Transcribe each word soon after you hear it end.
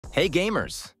Hey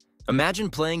gamers! Imagine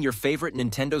playing your favorite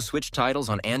Nintendo Switch titles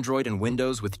on Android and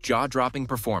Windows with jaw-dropping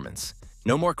performance.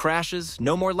 No more crashes,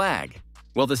 no more lag.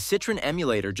 Well, the Citron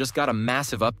emulator just got a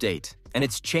massive update, and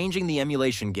it's changing the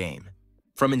emulation game.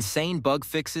 From insane bug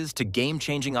fixes to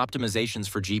game-changing optimizations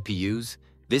for GPUs,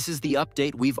 this is the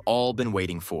update we've all been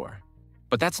waiting for.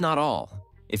 But that's not all.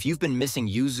 If you've been missing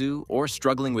yuzu or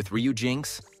struggling with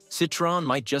Ryujinx, Citron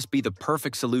might just be the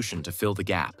perfect solution to fill the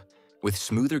gap. With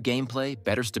smoother gameplay,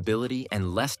 better stability,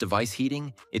 and less device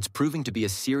heating, it's proving to be a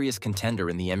serious contender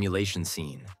in the emulation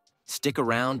scene. Stick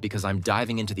around because I'm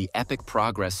diving into the epic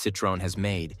progress Citron has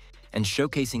made and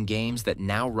showcasing games that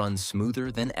now run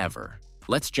smoother than ever.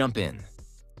 Let's jump in.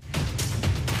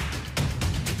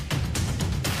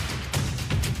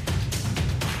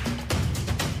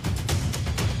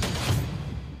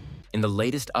 In the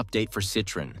latest update for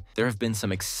Citron, there have been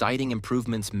some exciting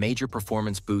improvements, major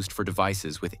performance boost for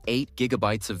devices with 8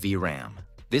 GB of VRAM.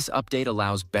 This update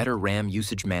allows better RAM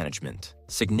usage management,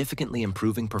 significantly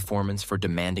improving performance for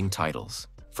demanding titles.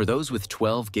 For those with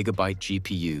 12 GB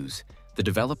GPUs, the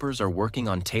developers are working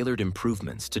on tailored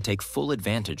improvements to take full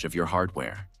advantage of your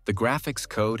hardware. The graphics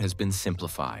code has been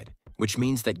simplified, which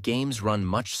means that games run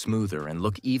much smoother and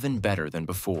look even better than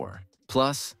before.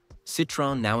 Plus,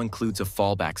 Citron now includes a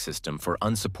fallback system for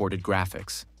unsupported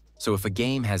graphics, so if a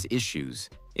game has issues,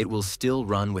 it will still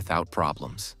run without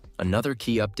problems. Another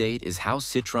key update is how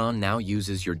Citron now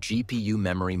uses your GPU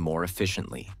memory more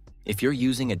efficiently. If you're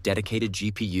using a dedicated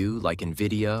GPU like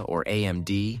NVIDIA or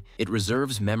AMD, it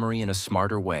reserves memory in a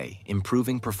smarter way,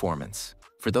 improving performance.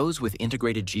 For those with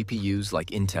integrated GPUs like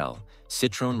Intel,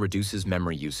 Citron reduces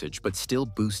memory usage but still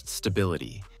boosts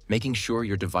stability, making sure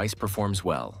your device performs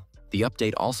well. The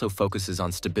update also focuses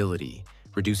on stability,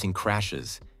 reducing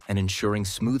crashes, and ensuring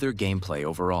smoother gameplay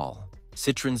overall.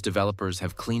 Citron's developers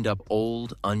have cleaned up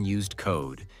old, unused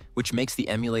code, which makes the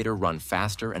emulator run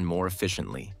faster and more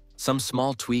efficiently. Some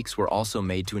small tweaks were also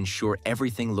made to ensure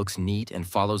everything looks neat and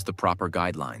follows the proper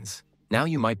guidelines. Now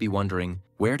you might be wondering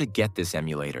where to get this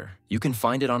emulator. You can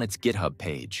find it on its GitHub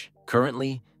page.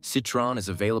 Currently, Citron is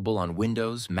available on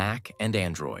Windows, Mac, and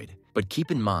Android. But keep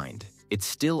in mind, it's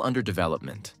still under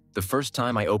development. The first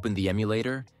time I opened the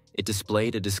emulator, it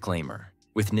displayed a disclaimer.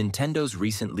 With Nintendo's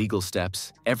recent legal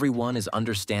steps, everyone is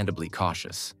understandably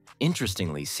cautious.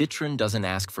 Interestingly, Citron doesn't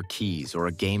ask for keys or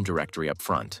a game directory up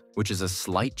front, which is a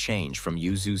slight change from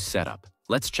yuzu's setup.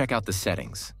 Let's check out the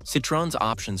settings. Citron's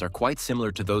options are quite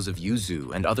similar to those of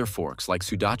yuzu and other forks like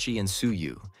sudachi and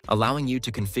suyu, allowing you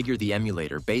to configure the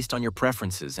emulator based on your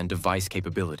preferences and device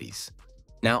capabilities.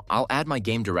 Now, I'll add my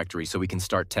game directory so we can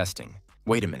start testing.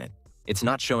 Wait a minute. It's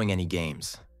not showing any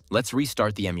games. Let's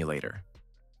restart the emulator.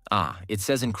 It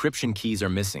says encryption keys are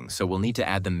missing, so we'll need to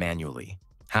add them manually.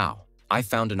 How? I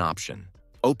found an option.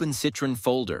 Open Citron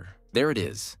folder. There it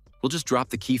is. We'll just drop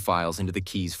the key files into the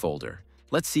keys folder.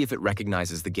 Let's see if it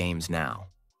recognizes the games now.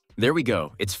 There we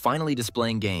go. It's finally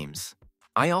displaying games.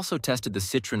 I also tested the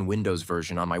Citron Windows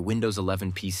version on my Windows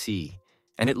 11 PC,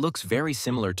 and it looks very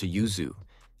similar to yuzu,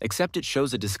 except it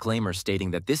shows a disclaimer stating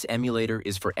that this emulator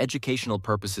is for educational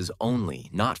purposes only,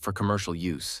 not for commercial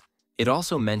use. It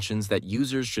also mentions that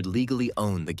users should legally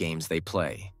own the games they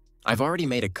play. I've already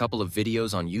made a couple of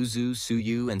videos on yuzu,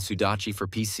 suyu, and sudachi for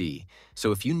PC,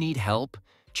 so if you need help,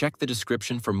 check the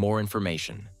description for more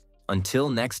information. Until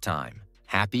next time,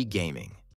 happy gaming!